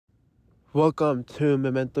Welcome to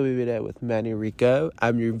Memento Vivere with Manny Rico.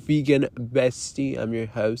 I'm your vegan bestie. I'm your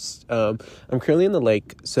host. I'm currently in the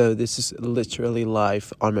lake, so this is literally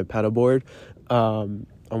live on my paddleboard. I'm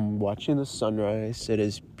watching the sunrise. It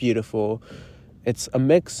is beautiful. It's a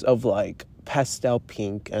mix of like pastel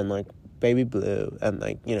pink and like baby blue and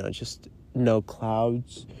like, just no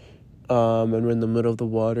clouds. And we're in the middle of the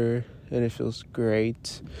water and it feels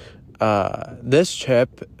great. This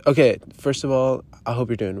trip, okay, first of all, I hope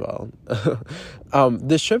you're doing well.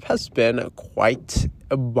 This trip has been quite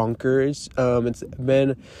bonkers. It's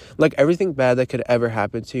been like everything bad that could ever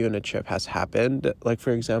happen to you in a trip has happened. Like,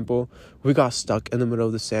 for example, we got stuck in the middle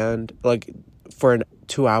of the sand, like for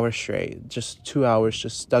 2 hours straight, just 2 hours,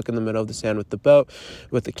 just stuck in the middle of the sand with the boat,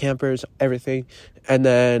 with the campers, everything. And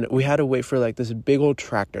then we had to wait for like this big old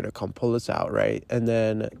tractor to come pull us out, right? And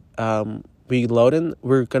then, we load in,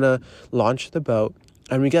 we're gonna launch the boat,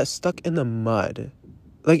 and we get stuck in the mud,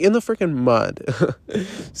 like in the freaking mud.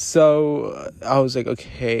 So I was like,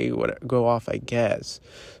 okay, go off, I guess.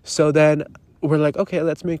 So then we're like, okay,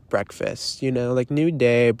 let's make breakfast, like new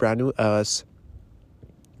day, brand new us.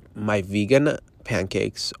 My vegan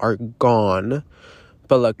pancakes are gone,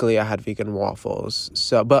 but luckily I had vegan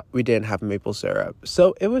waffles. But we didn't have maple syrup.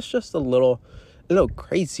 So it was just a little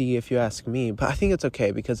crazy if you ask me, but I think it's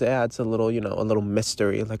okay because it adds a little, a little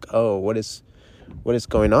mystery, like, oh, what is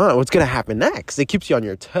going on? What's going to happen next? It keeps you on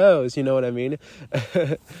your toes, you know what I mean?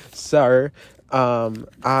 So,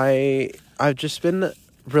 I've just been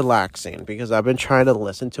relaxing because I've been trying to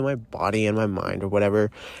listen to my body and my mind or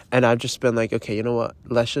whatever, and I've just been like, okay, you know what?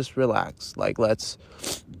 Let's just relax. Like,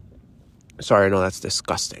 sorry, I know that's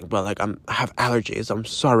disgusting, but like I have allergies. I'm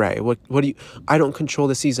sorry. What do you? I don't control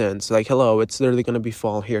the seasons. Like, hello, it's literally gonna be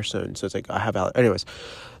fall here soon, so it's like I have allergies. Anyways,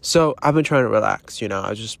 so I've been trying to relax.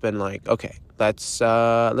 I've just been like, okay, let's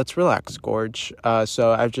relax, gorge.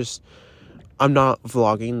 So I'm not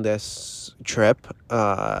vlogging this trip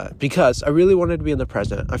because I really wanted to be in the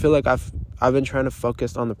present. I feel like I've been trying to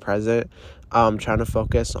focus on the present. Trying to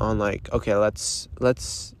focus on like, okay, let's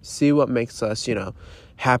see what makes us,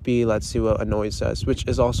 happy. Let's see what annoys us, which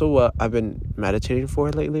is also what I've been meditating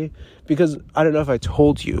for lately, because I don't know if I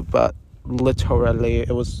told you, but literally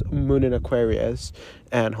it was moon in Aquarius.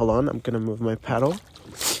 And hold on, I'm gonna move my paddle.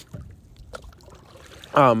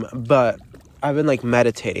 But I've been like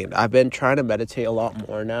meditating. I've been trying to meditate a lot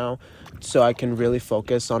more now, so I can really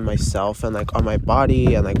focus on myself and like on my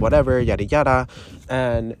body and like whatever, yada yada,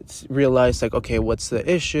 and realize like, okay, what's the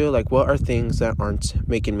issue? Like, what are things that aren't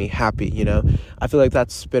making me happy? I feel like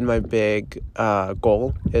that's been my big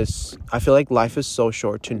goal. Is I feel like life is so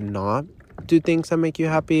short to not do things that make you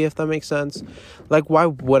happy, if that makes sense. Like, why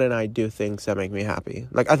wouldn't I do things that make me happy?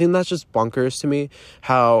 Like, I think that's just bonkers to me,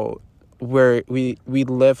 how we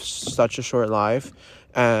live such a short life.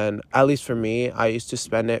 And at least for me, I used to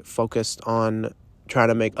spend it focused on trying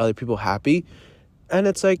to make other people happy. And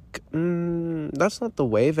it's like, that's not the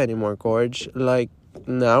wave anymore, gorge. Like,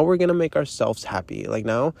 now we're going to make ourselves happy. Like,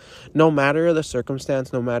 now, no matter the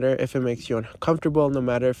circumstance, no matter if it makes you uncomfortable, no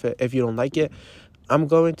matter if you don't like it, I'm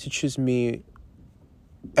going to choose me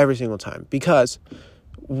every single time. Because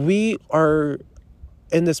we are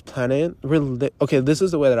in this planet, okay, this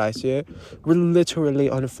is the way that I see it. We're literally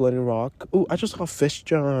on a floating rock. Ooh, I just saw a fish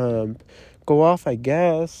jump. Go off, I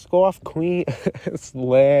guess. Go off, queen.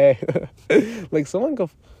 Slay. Like, someone go.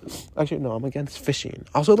 Actually, no, I'm against fishing.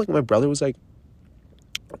 Also, like, my brother-in-law was like,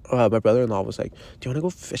 do you want to go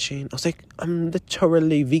fishing? I was like, I'm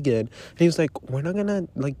literally vegan. And he was like, we're not gonna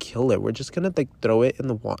like kill it. We're just gonna like throw it in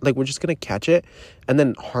the water. Like, we're just gonna catch it and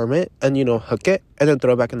then harm it and hook it and then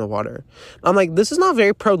throw it back in the water. I'm like, this is not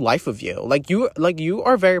very pro-life of you. Like, you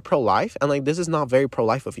are very pro-life, and like, this is not very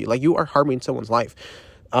pro-life of you. Like, you are harming someone's life.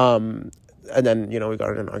 And then we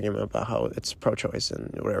got in an argument about how it's pro-choice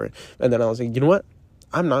and whatever. And then I was like, you know what?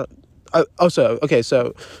 I'm not. So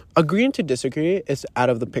agreeing to disagree is out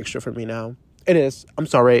of the picture for me now. It is. I'm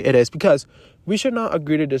sorry. It is, because we should not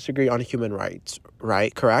agree to disagree on human rights,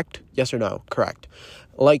 right? Correct? Yes or no? Correct.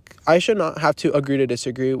 Like, I should not have to agree to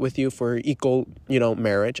disagree with you for equal,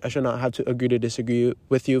 marriage. I should not have to agree to disagree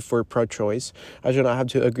with you for pro-choice. I should not have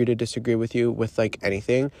to agree to disagree with you with, like,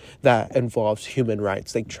 anything that involves human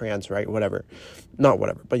rights, like trans, right? Whatever. Not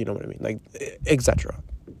whatever, but you know what I mean. Like, etc.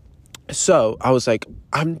 So I was like,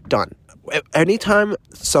 I'm done. Anytime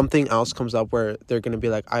something else comes up where they're going to be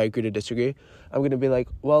like, I agree to disagree, I'm going to be like,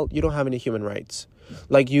 well, you don't have any human rights.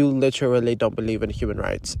 Like, you literally don't believe in human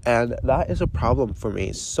rights. And that is a problem for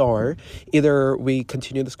me. So either we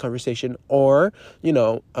continue this conversation, or,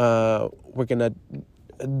 we're going to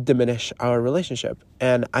diminish our relationship.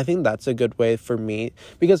 And I think that's a good way for me,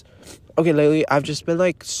 because okay, lately I've just been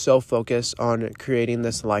like so focused on creating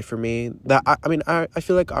this life for me that I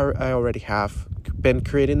feel like I already have been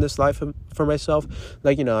creating this life for myself.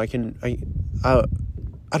 Like,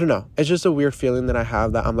 I don't know, it's just a weird feeling that I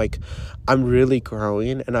have, that I'm really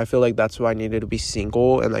growing, and I feel like that's why I needed to be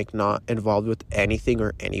single and like not involved with anything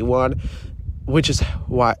or anyone, which is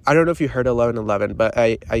why, I don't know if you heard 11/11, but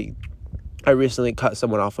I recently cut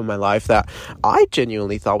someone off in my life that I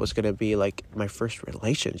genuinely thought was going to be like my first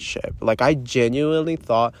relationship. Like, I genuinely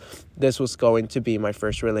thought this was going to be my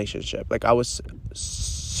first relationship. Like, I was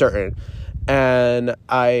certain. And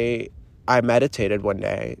I meditated one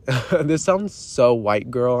day. This sounds so white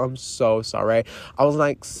girl. I'm so sorry. I was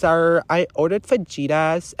like, sir, I ordered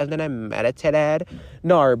fajitas and then I meditated.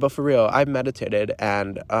 No, but for real, I meditated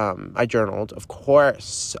and I journaled, of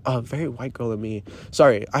course. Very white girl of me.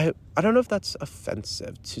 Sorry, I don't know if that's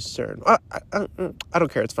offensive to certain. I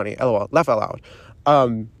don't care. It's funny. LOL. Laugh out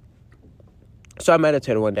loud. So I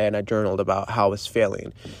meditated one day and I journaled about how I was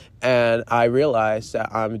feeling. And I realized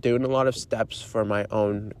that I'm doing a lot of steps for my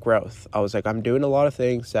own growth. I was like, I'm doing a lot of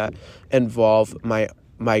things that involve my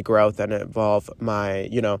growth and involve my,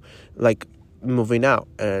 like moving out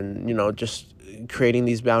and, just creating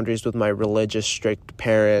these boundaries with my religious strict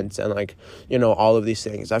parents and like, all of these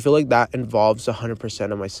things. I feel like that involves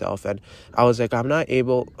 100% of myself. And I was like, I'm not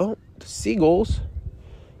able. Oh, the seagulls.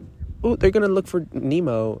 Oh, they're going to look for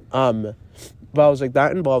Nemo. But I was like,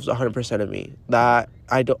 that involves 100% of me. That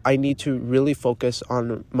I need to really focus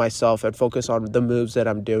on myself and focus on the moves that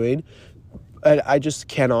I'm doing. And I just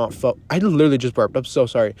cannot I literally just burped. I'm so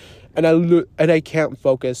sorry. And I can't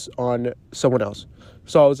focus on someone else.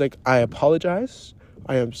 So I was like, I apologize.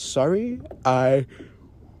 I am sorry. I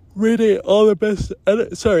really all the best.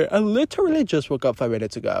 And sorry, I literally just woke up 5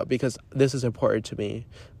 minutes ago because this is important to me.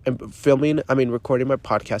 And recording my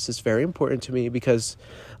podcast is very important to me because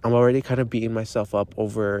I'm already kind of beating myself up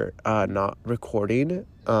over not recording.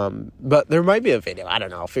 But there might be a video. I don't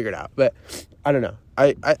know. I'll figure it out. But I don't know.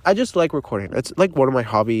 I just like recording. It's like one of my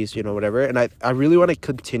hobbies, whatever. And I really want to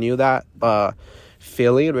continue that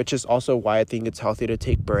feeling, which is also why I think it's healthy to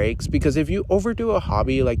take breaks, because if you overdo a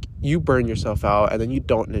hobby, like, you burn yourself out and then you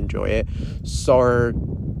don't enjoy it. So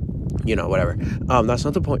whatever. That's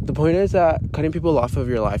not the point. The point is that cutting people off of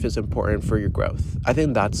your life is important for your growth. I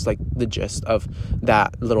think that's like the gist of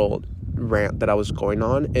that little rant that I was going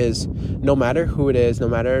on, is no matter who it is, no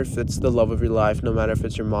matter if it's the love of your life, no matter if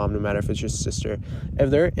it's your mom, no matter if it's your sister, if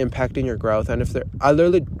they're impacting your growth, and I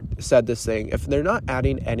literally said this thing, if they're not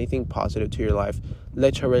adding anything positive to your life,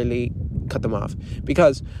 literally cut them off.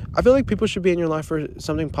 Because I feel like people should be in your life for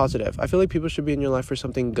something positive. I feel like people should be in your life for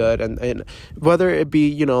something good, and whether it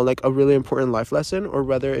be, like a really important life lesson, or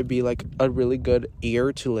whether it be like a really good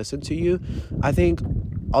ear to listen to you, I think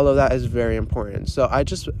all of that is very important. So I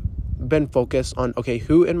just been focused on, okay,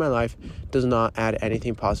 who in my life does not add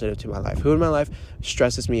anything positive to my life, who in my life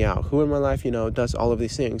stresses me out, who in my life does all of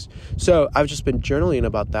these things. So I've just been journaling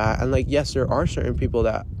about that, and like, yes, there are certain people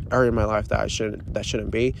that are in my life that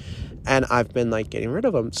shouldn't be, and I've been like getting rid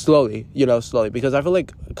of them slowly, because I feel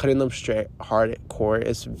like cutting them straight hardcore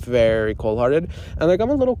is very cold-hearted. And like, I'm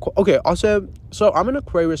a little okay, also, so I'm an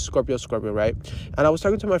Aquarius Scorpio, right? And I was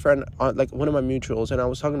talking to my friend on like one of my mutuals, and I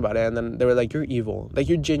was talking about it, and then they were like, you're evil, like,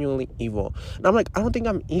 you're genuinely evil. And I'm like, I don't think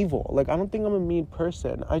I'm evil, like, I don't think I'm a mean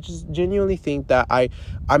person. I just genuinely think that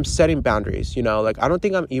I'm setting boundaries, like, I don't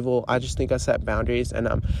think I'm evil. I just think I set boundaries, and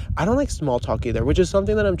I don't like small talk either, which is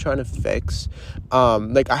something that I'm trying to fix.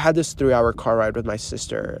 Like, I had this 3-hour car ride with my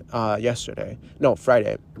sister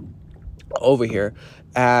Friday over here,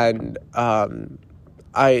 and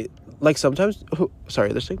I like sometimes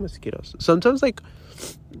there's like mosquitoes. Sometimes like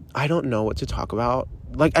I don't know what to talk about,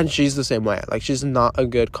 like, and she's the same way. Like, she's not a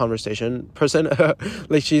good conversation person.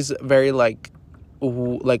 Like, she's very like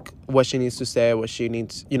what she needs to say, what she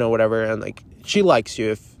needs, whatever, and like, she likes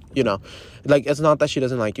you if like, it's not that she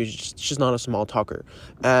doesn't like you, she's not a small talker.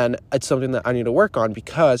 And it's something that I need to work on,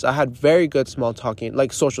 because I had very good small talking,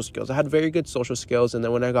 like, social skills. I had very good social skills, and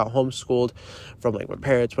then when I got homeschooled from like my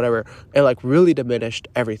parents, whatever, it like really diminished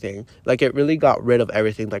everything. Like, it really got rid of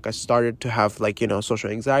everything. Like, I started to have like, social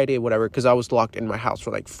anxiety, whatever, because I was locked in my house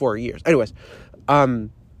for like 4 years. Anyways,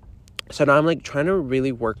 so now I'm like trying to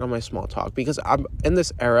really work on my small talk, because I'm in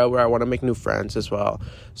this era where I want to make new friends as well.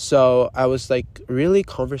 So I was like really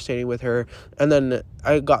conversating with her, and then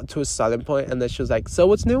I got to a silent point, and then she was like, so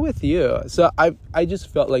what's new with you? So I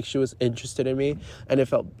just felt like she was interested in me, and it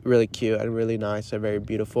felt really cute and really nice and very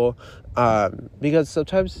beautiful. Because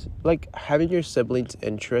sometimes like having your siblings'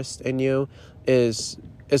 interest in you is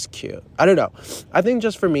is cute. I don't know. I think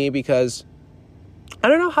just for me, because I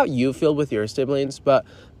don't know how you feel with your siblings, but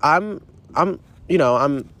I'm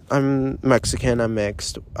I'm Mexican, I'm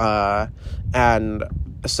mixed, and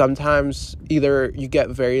sometimes either you get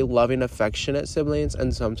very loving, affectionate siblings,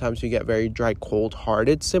 and sometimes you get very dry,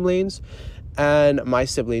 cold-hearted siblings. And my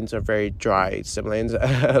siblings are very dry siblings.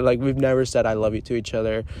 Like, we've never said I love you to each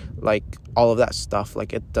other. Like, all of that stuff,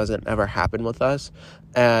 like, it doesn't ever happen with us.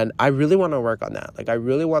 And I really want to work on that. Like, I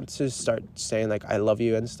really want to start saying, like, I love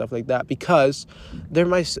you and stuff like that, because they're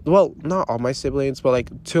not all my siblings, but,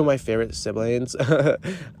 like, two of my favorite siblings.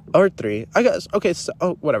 Or three, I guess. Okay, so,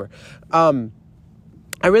 whatever. I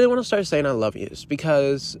really want to start saying I love yous,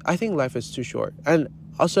 because I think life is too short. And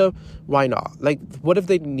also, why not? Like, what if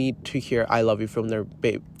they need to hear I love you from their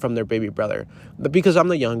baby brother? Because I'm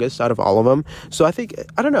the youngest out of all of them. So I think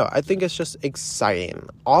it's just exciting.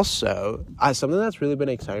 Also, something that's really been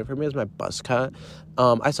exciting for me is my buzz cut.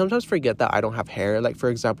 I sometimes forget that I don't have hair. Like, for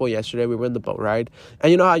example, yesterday we were in the boat ride,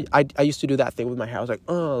 and, you know, I used to do that thing with my hair. I was like,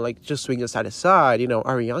 like, just swing it side to side, you know,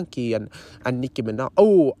 Arianki and Nicki Minaj.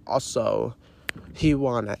 Oh, also, he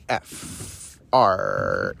won a FREEKF.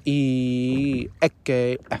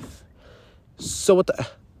 So what the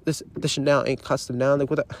this Chanel ain't custom now. Like,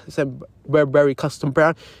 what the, it said Burberry custom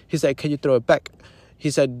brown. He said, can you throw it back? He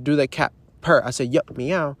said, do the cat purr. I said, yup,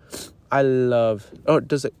 meow.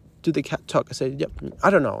 Does it do the cat talk? I said, yep. I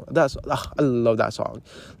don't know. I love that song.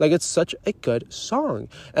 Like, it's such a good song.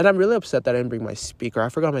 And I'm really upset that I didn't bring my speaker. I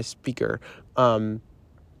forgot my speaker.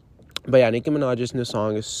 But yeah, Nicki Minaj's new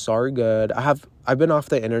song is so good. I've been off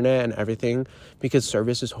the internet and everything because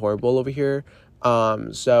service is horrible over here.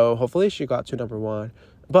 So hopefully she got to number 1.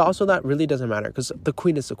 But also that really doesn't matter, because the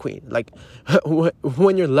queen is the queen. Like,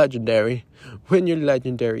 when you're legendary,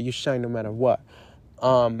 you shine no matter what.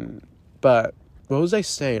 But what was I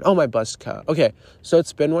saying? Oh, my buzz cut. Okay, so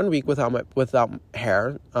it's been 1 week without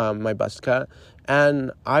hair, my buzz cut,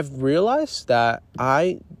 and I've realized that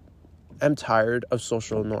I am tired of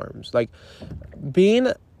social norms. Like,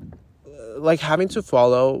 having to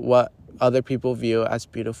follow what other people view as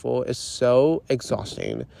beautiful is so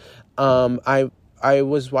exhausting. I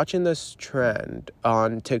was watching this trend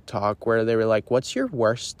on TikTok where they were like, what's your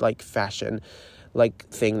worst, like, fashion, like,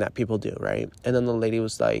 thing that people do, right? And then the lady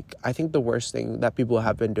was like, I think the worst thing that people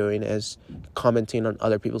have been doing is commenting on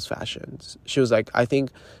other people's fashions. She was like, I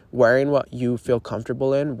think wearing what you feel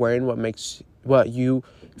comfortable in, wearing what you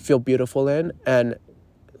feel beautiful in, and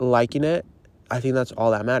liking it, I think that's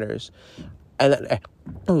all that matters. And then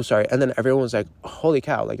and then everyone was like, holy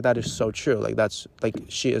cow, like, that is so true. Like, that's, like,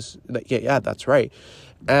 she is, like, yeah, that's right.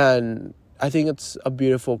 And I think it's a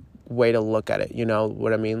beautiful way to look at it, you know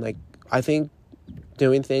what I mean? Like, I think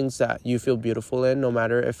doing things that you feel beautiful in, no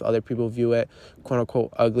matter if other people view it quote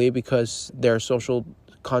unquote ugly, because their social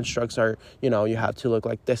constructs are, you know, you have to look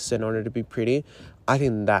like this in order to be pretty, I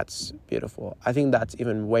think that's beautiful. I think that's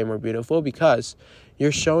even way more beautiful, because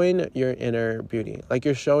you're showing your inner beauty. Like,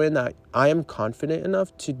 you're showing that I am confident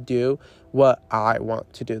enough to do what I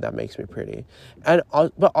want to do that makes me pretty. And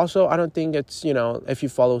but also, I don't think it's, you know, if you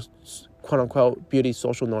follow quote unquote beauty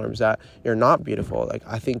social norms, that you're not beautiful. Like,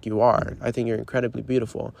 I think you are. I think you're incredibly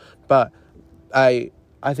beautiful. But I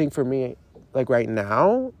think for me, like, right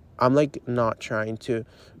now, I'm, like, not trying to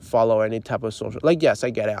follow any type of social, like, yes, I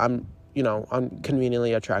get it. I'm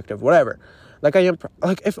conveniently attractive, whatever. Like, I am,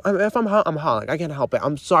 like, if I'm hot, I'm hot. Like, I can't help it.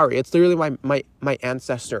 I'm sorry. It's literally my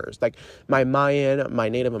ancestors, like, my Mayan, my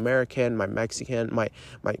Native American, my Mexican, my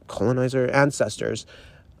colonizer ancestors.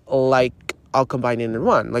 Like, I'll combine it in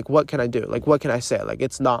one. Like, what can I do? Like, what can I say? Like,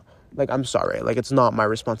 it's not, like, I'm sorry. Like, it's not my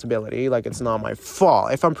responsibility. Like, it's not my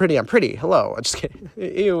fault. If I'm pretty, I'm pretty. Hello. I'm just kidding.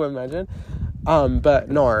 You imagine?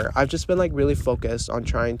 But no, I've just been, like, really focused on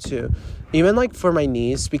trying to, even, like, for my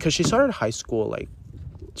niece, because she started high school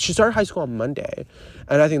on Monday,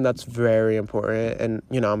 and I think that's very important, and,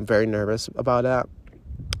 you know, I'm very nervous about that,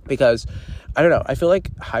 because, I don't know, I feel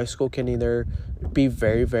like high school can either be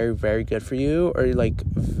very, very, very good for you, or, like,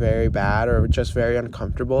 very bad, or just very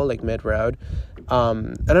uncomfortable, like, mid-road.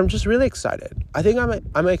 And I'm just really excited. I think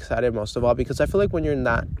I'm excited most of all because I feel like when you're in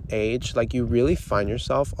that age, like, you really find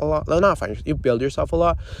yourself a lot. Well, not find yourself, you build yourself a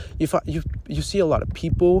lot. You see a lot of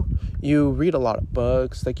people. You read a lot of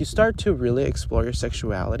books. Like, you start to really explore your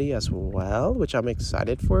sexuality as well, which I'm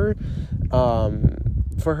excited for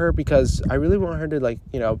her, because I really want her to, like,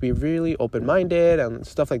 you know, be really open-minded and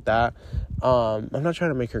stuff like that. I'm not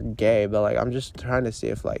trying to make her gay, but, like, I'm just trying to see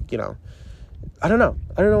if, like, you know, I don't know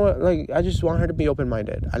what, like, I just want her to be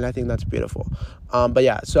open-minded, and I think that's beautiful. But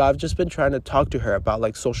yeah, so I've just been trying to talk to her about,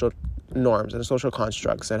 like, social norms and social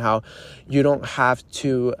constructs, and how you don't have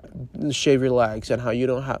to shave your legs, and how you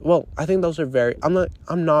don't have, well, I think those are very, I'm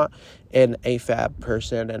not an AFAB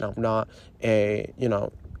person, and I'm not a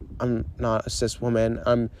cis woman,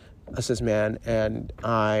 I'm a cis man, and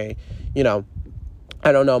I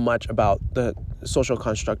don't know much about the social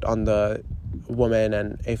construct on the woman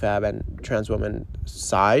and AFAB and trans woman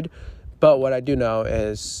side, but what I do know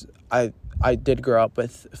is I did grow up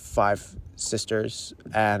with 5 sisters,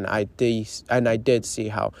 and I did see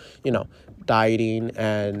how dieting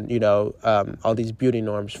and all these beauty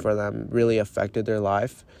norms for them really affected their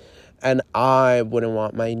life, and I wouldn't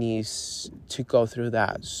want my niece to go through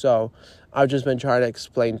that. So I've just been trying to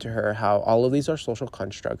explain to her how all of these are social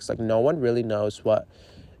constructs. Like, no one really knows what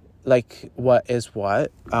is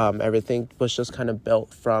what. Everything was just kind of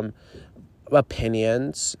built from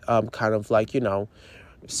opinions, kind of like,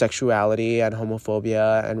 sexuality and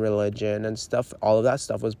homophobia and religion and stuff. All of that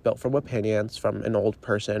stuff was built from opinions from an old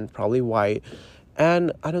person, probably white.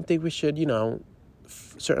 And I don't think we should,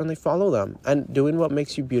 certainly follow them. And doing what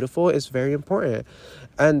makes you beautiful is very important.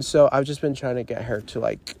 And so I've just been trying to get her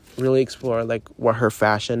to really explore what her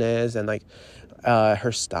fashion is, and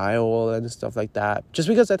her style and stuff like that, just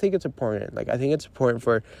because I think it's important. I think it's important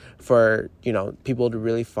for people to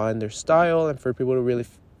really find their style, and for people to really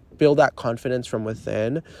build that confidence from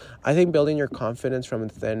within. I think building your confidence from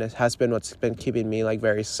within has been what's been keeping me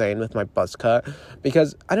very sane with my buzz cut,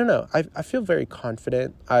 because I don't know, I feel very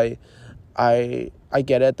confident. I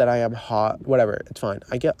get it that I am hot, whatever, it's fine.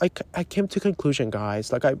 I came to conclusion,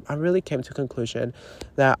 guys. I really came to conclusion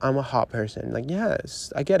that I'm a hot person.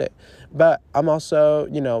 Yes, I get it. But I'm also,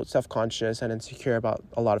 self-conscious and insecure about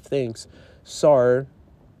a lot of things. So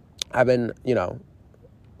I've been,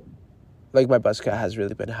 my buzz cut has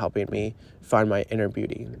really been helping me find my inner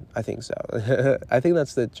beauty. I think so. I think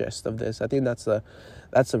that's the gist of this. I think that's a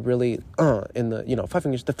really, in the, 5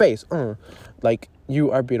 fingers to the face.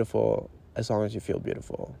 You are beautiful as long as you feel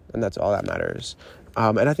beautiful, and that's all that matters.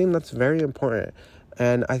 And I think that's very important,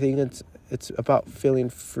 and I think it's about feeling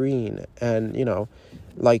freeing, and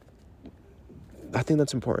I think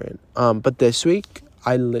that's important. But this week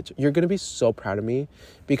you're gonna be so proud of me,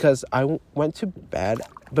 because I went to bed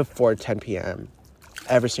before 10 p.m.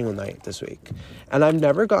 every single night this week, and I've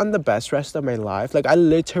never gotten the best rest of my life. I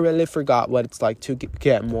literally forgot what it's like to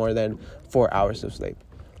get more than 4 hours of sleep.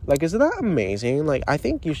 Isn't that amazing? I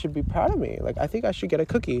think you should be proud of me. I think I should get a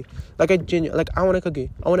cookie. I want a cookie.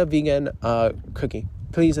 I want a vegan cookie.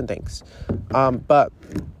 Please and thanks. But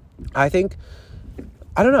I think,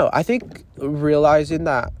 I don't know. I think realizing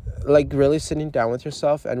that, really sitting down with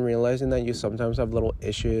yourself and realizing that you sometimes have little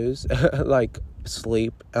issues,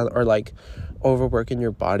 sleep or overworking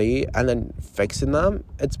your body, and then fixing them,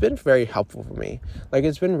 it's been very helpful for me.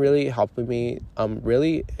 It's been really helping me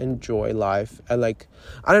really enjoy life. And I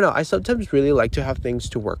don't know, I sometimes really like to have things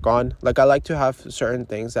to work on. I like to have certain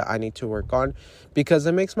things that I need to work on, because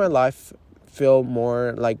it makes my life feel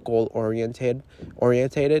more goal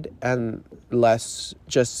oriented and less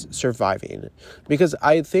just surviving. Because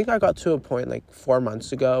I think I got to a point 4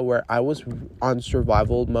 months ago where I was on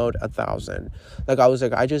survival mode 1,000. I was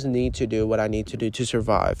I just need to do what I need to do to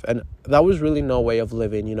survive, and that was really no way of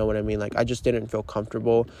living, you know what I mean? I just didn't feel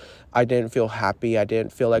comfortable. I didn't feel happy. I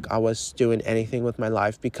didn't feel like I was doing anything with my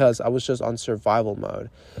life, because I was just on survival mode.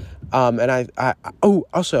 And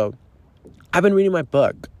also, I've been reading my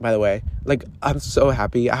book, by the way. I'm so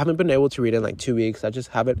happy. I haven't been able to read it in 2 weeks. I just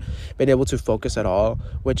haven't been able to focus at all,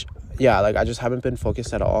 which, yeah, I just haven't been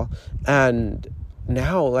focused at all. And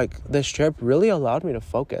now, this trip really allowed me to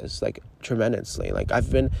focus, tremendously.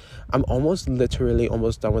 I'm literally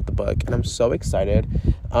almost done with the book, and I'm so excited.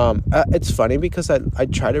 It's funny because I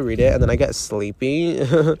try to read it, and then I get sleepy.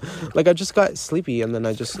 I just got sleepy, and then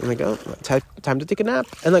I'm oh, time to take a nap.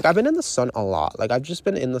 And I've been in the sun a lot. I've just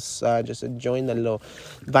been in the sun, just enjoying the little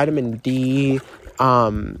vitamin D.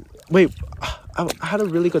 Wait, I had a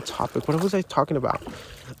really good topic. What was I talking about?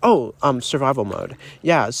 Oh, survival mode.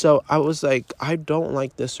 Yeah, so I was I don't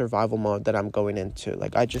like this survival mode that I'm going into.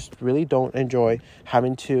 I just really don't enjoy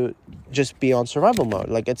having to just be on survival mode.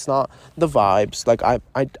 It's not the vibes.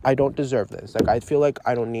 I don't deserve this. I feel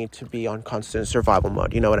I don't need to be on constant survival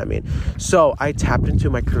mode. You know what I mean? So I tapped into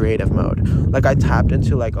my creative mode. I tapped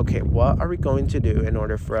into okay, what are we going to do in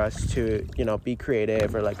order for us to, be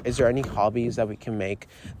creative? Or is there any hobbies that we can make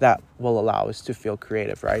that will allow us to feel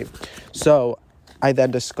creative, right? So I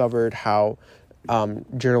then discovered how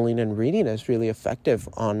journaling and reading is really effective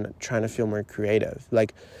on trying to feel more creative.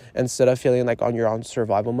 Instead of feeling you're on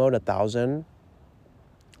survival mode 1,000,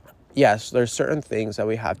 yes, there's certain things that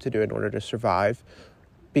we have to do in order to survive,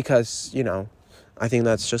 because I think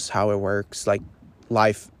that's just how it works. Like,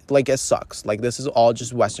 life, like, it sucks. Like, this is all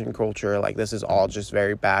just Western culture. Like, this is all just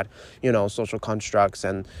very bad, social constructs,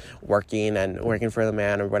 and working for the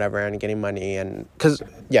man or whatever, and getting money. And because,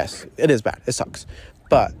 yes, it is bad. It sucks.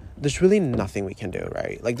 But there's really nothing we can do,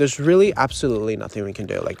 right? Like, there's really absolutely nothing we can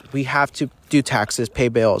do. Like, we have to do taxes, pay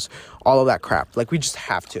bills, all of that crap. Like, we just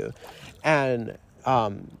have to. And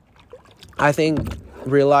I think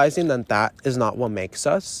realizing that is not what makes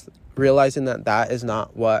us, realizing that is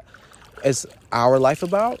not what is our life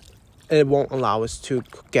about, it won't allow us to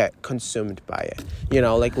get consumed by it.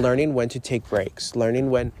 Like, learning when to take breaks,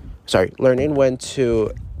 learning when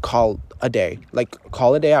to call a day. Like,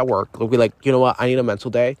 call a day at work. We'll be like, you know what, I need a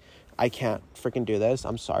mental day. I can't freaking do this.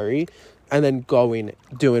 I'm sorry. And then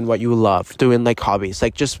doing what you love, doing like hobbies,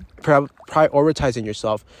 like just prioritizing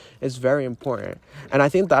yourself is very important. And I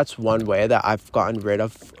think that's one way that I've gotten rid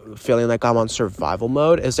of feeling like I'm on survival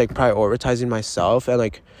mode, is like prioritizing myself and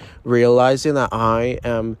like realizing that I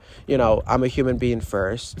am, I'm a human being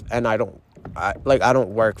first, and I don't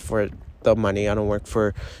work for the money. I don't work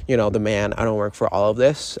for, the man. I don't work for all of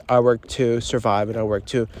this. I work to survive, and I work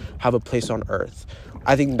to have a place on earth.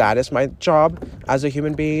 I think that is my job as a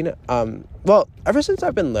human being. Well, ever since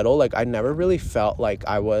I've been little, like, I never really felt like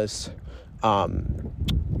I was,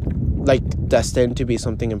 like, destined to be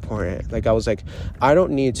something important. Like, I was like, I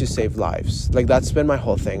don't need to save lives. Like, that's been my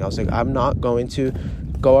whole thing. I was like, I'm not going to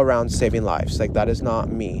go around saving lives. Like, that is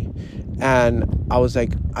not me. And I was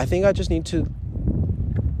like, I think I just need to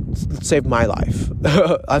save my life.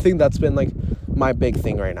 I think that's been like my big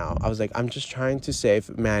thing right now. I was like, I'm just trying to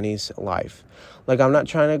save Manny's life. Like, I'm not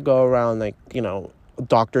trying to go around like,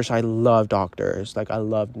 doctors. I love doctors. Like, I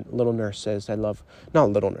love little nurses. I love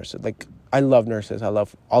nurses. I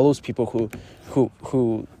love all those people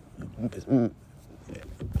who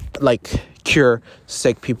like cure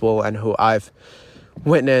sick people, and who I've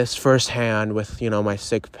witnessed firsthand with,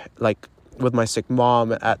 with my sick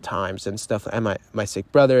mom at times and stuff, and my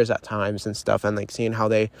sick brothers at times and stuff, and like seeing how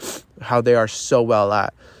they are so well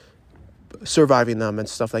at surviving them and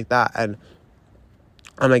stuff like that. And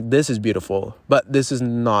I'm like, this is beautiful, but this is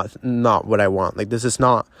not what I want. Like, this is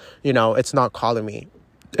not, it's not calling me.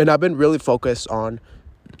 And I've been really focused on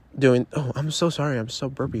doing, I'm so sorry, I'm so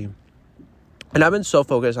burpy. And I've been so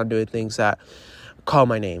focused on doing things that call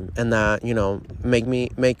my name, and that, make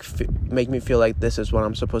me feel like this is what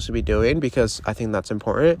I'm supposed to be doing, because I think that's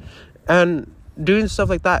important. And doing stuff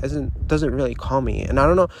like that doesn't really call me. And I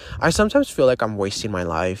don't know, I sometimes feel like I'm wasting my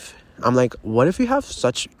life. I'm like, what if you have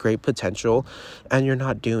such great potential and you're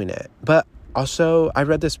not doing it? But also, I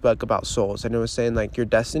read this book about souls, and it was saying, like, your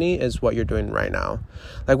destiny is what you're doing right now.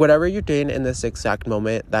 Like, whatever you're doing in this exact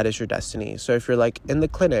moment, that is your destiny. So if you're, like, in the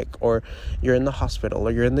clinic, or you're in the hospital,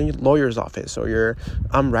 or you're in the lawyer's office, or you're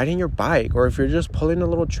riding your bike, or if you're just pulling a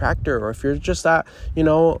little tractor, or if you're just at,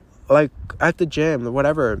 like, at the gym, or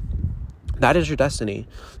whatever, that is your destiny.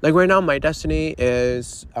 Like, right now, my destiny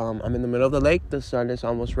is, I'm in the middle of the lake, the sun is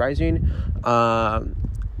almost rising,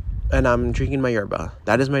 and I'm drinking my yerba.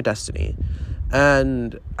 That is my destiny.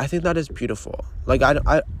 And I think that is beautiful. Like, I don't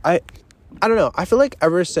know. I feel like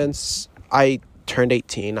ever since I turned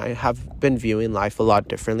 18, I have been viewing life a lot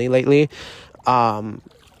differently lately. I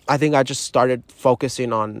think I just started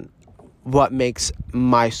focusing on what makes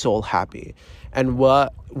my soul happy, and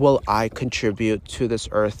what will I contribute to this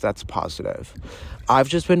earth that's positive. I've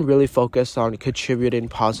just been really focused on contributing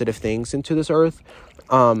positive things into this earth,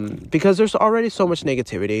 because there's already so much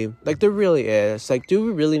negativity. Like, there really is. Like, do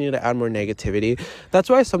we really need to add more negativity? That's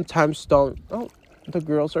why I sometimes don't. Oh, the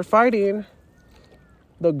girls are fighting.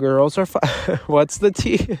 What's the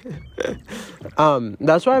tea?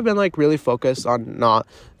 That's why I've been, like, really focused on not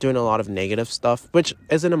doing a lot of negative stuff, which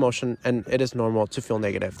is an emotion, and it is normal to feel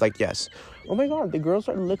negative. Like, yes. Oh my god, the girls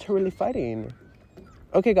are literally fighting.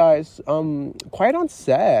 Okay, guys, quiet on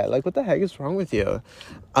set. Like, what the heck is wrong with you?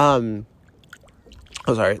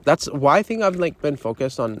 Oh, sorry. That's why I think I've, like, been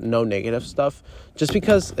focused on no negative stuff. Just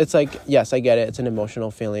because it's, like, yes, I get it. It's an emotional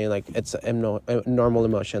feeling. Like, it's a normal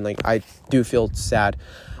emotion. Like, I do feel sad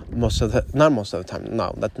not most of the time.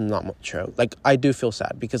 No, that's not true. Like, I do feel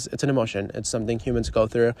sad because it's an emotion. It's something humans go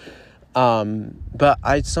through. But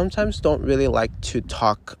I sometimes don't really like to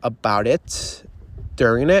talk about it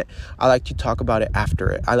during it. I like to talk about it after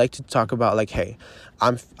it. I like to talk about, like, hey,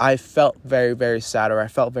 I felt very, very sad, or I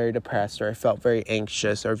felt very depressed, or I felt very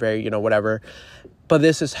anxious, or very, whatever. But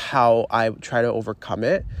this is how I try to overcome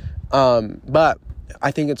it. But I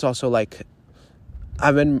think it's also, like,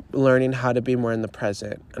 I've been learning how to be more in the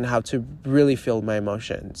present, and how to really feel my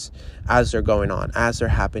emotions as they're going on, as they're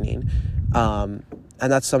happening. And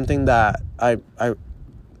that's something that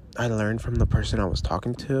I learned from the person I was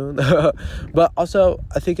talking to. But also,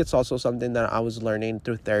 I think it's also something that I was learning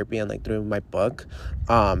through therapy and like through my book,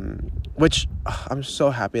 which I'm so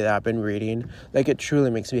happy that I've been reading. Like, it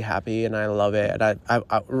truly makes me happy, and I love it. And I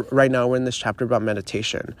right now we're in this chapter about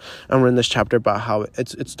meditation, and we're in this chapter about how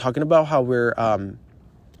it's talking about how we're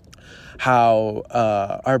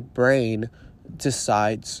our brain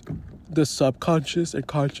decides the subconscious and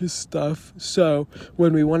conscious stuff. So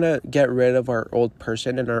when we want to get rid of our old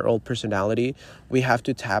person and our old personality, we have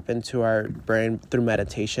to tap into our brain through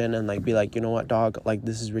meditation and like be like, you know what, dog, like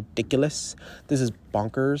this is ridiculous, this is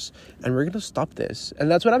bonkers, and we're gonna stop this.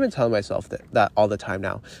 And that's what I've been telling myself that all the time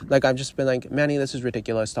now. Like, I've just been like, Manny, this is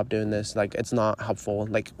ridiculous, stop doing this, like it's not helpful.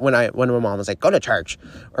 Like when my mom was like, go to church,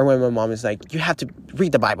 or when my mom is like, you have to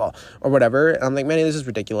read the Bible or whatever, and I'm like, Manny, this is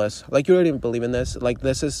ridiculous, like you don't even believe in this, like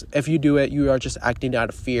this is, if you do it, you are just acting out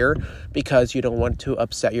of fear because you don't want to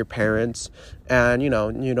upset your parents, and you know,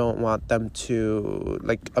 you don't want them to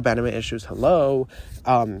like abandonment issues,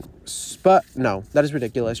 but no, that is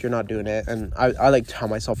ridiculous, you're not doing it. And I like tell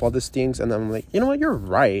myself all these things, and then I'm like, you know what, you're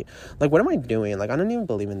right, like what am I doing, like I don't even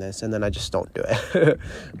believe in this, and then I just don't do it.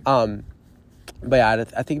 But yeah,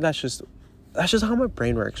 I think that's just how my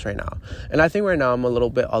brain works right now. And I think right now I'm a little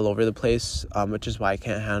bit all over the place, which is why I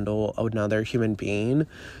can't handle another human being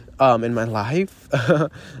in my life.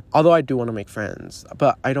 Although I do want to make friends,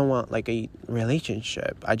 but I don't want like a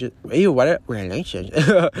relationship. What a relationship.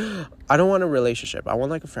 I don't want a relationship. I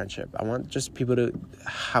want like a friendship. I want just people to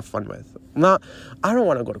have fun with. I don't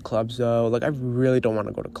want to go to clubs though. Like I really don't want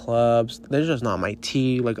to go to clubs. They're just not my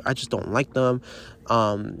tea. Like I just don't like them.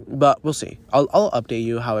 But we'll see. I'll update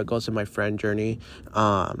you how it goes in my friend journey.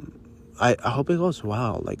 I hope it goes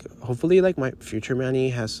well. Like hopefully like my future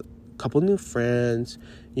Manny has a couple new friends,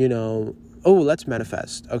 you know. Oh, let's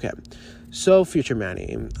manifest. Okay. So future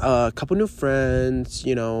Manny, a couple new friends,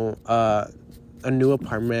 you know, a new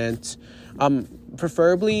apartment,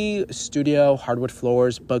 preferably studio, hardwood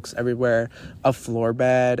floors, books everywhere, a floor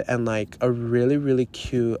bed, and like a really, really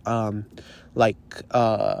cute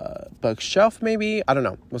bookshelf maybe. I don't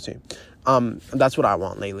know. We'll see. That's what I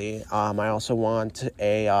want lately. I also want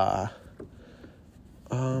I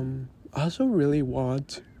also really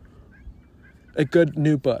want a good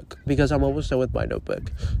new book because I'm almost done with my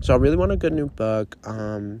notebook. So I really want a good new book.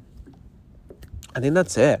 I think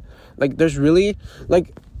that's it. Like, there's really,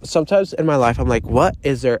 like, sometimes in my life, I'm like, what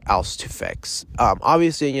is there else to fix?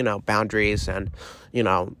 Obviously, you know, boundaries and, you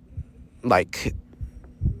know, like,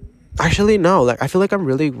 actually, no, like, I feel like I'm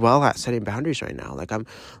really well at setting boundaries right now. Like,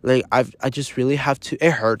 I just really have to,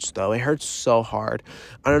 it hurts, though. It hurts so hard.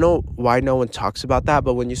 I don't know why no one talks about that,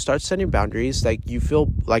 but when you start setting boundaries, like, you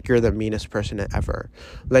feel like you're the meanest person ever.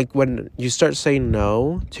 Like, when you start saying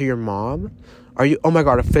no to your mom, oh my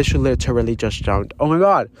god, a fish literally just jumped. Oh my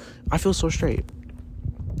god, I feel so straight.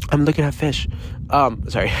 I'm looking at fish.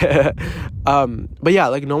 Sorry. But yeah,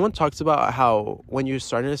 like no one talks about how when you're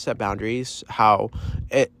starting to set boundaries, how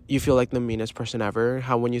you feel like the meanest person ever.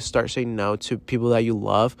 How when you start saying no to people that you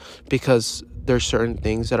love because there's certain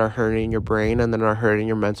things that are hurting your brain and then are hurting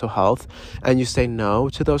your mental health, and you say no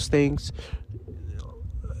to those things,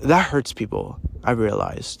 that hurts people, I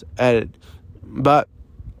realized. But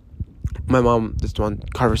my mom, this one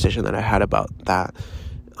conversation that I had about that,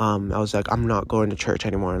 I was like, I'm not going to church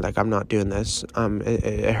anymore. Like, I'm not doing this.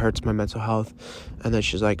 It hurts my mental health. And then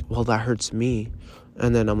she's like, well, that hurts me.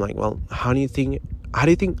 And then I'm like, well, how do you think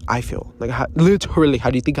I feel? Like, literally,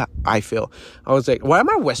 how do you think I feel? I was like, why am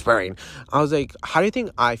I whispering? I was like, how do you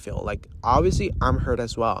think I feel? Like, obviously, I'm hurt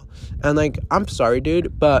as well. And, like, I'm sorry,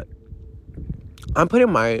 dude, but I'm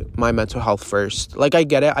putting my mental health first. Like, I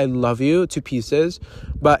get it. I love you to pieces,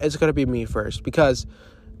 but it's going to be me first. Because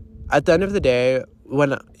at the end of the day,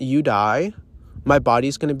 when you die, my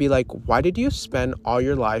body's going to be like, why did you spend all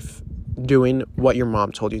your life doing what your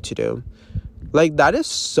mom told you to do? Like, that is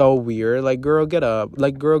so weird. Like, girl, get up.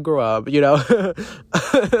 Like, girl, grow up, you know?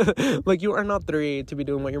 Like, you are not 3 to be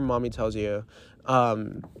doing what your mommy tells you.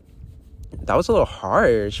 That was a little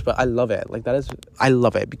harsh, but I love it. Like, I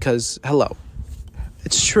love it because, hello.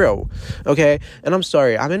 It's true, okay? And I'm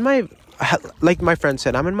sorry, I'm in my, like my friend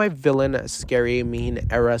said, I'm in my villain, scary, mean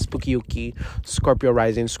era, spooky, ooky, Scorpio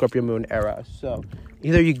rising, Scorpio moon era. So,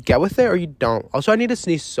 either you get with it or you don't. Also, I need to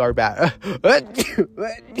sneeze so bad.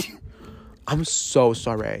 I'm so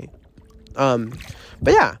sorry. But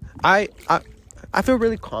yeah, I feel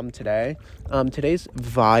really calm today. Today's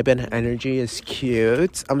vibe and energy is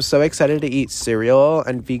cute. I'm so excited to eat cereal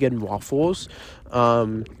and vegan waffles.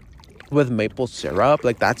 with maple syrup.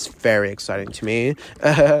 Like, that's very exciting to me.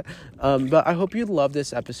 But I hope you love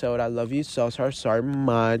this episode. I love you so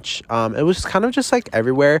much. It was kind of just like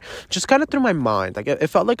everywhere, just kind of through my mind. Like, it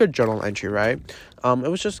felt like a journal entry, right?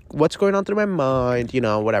 It was just what's going on through my mind,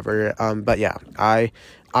 whatever. But yeah,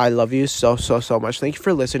 I love you so much. Thank you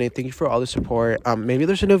for listening. Thank you for all the support. Maybe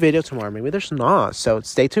there's a new video tomorrow. Maybe there's not. So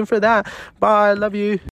stay tuned for that. Bye. Love you.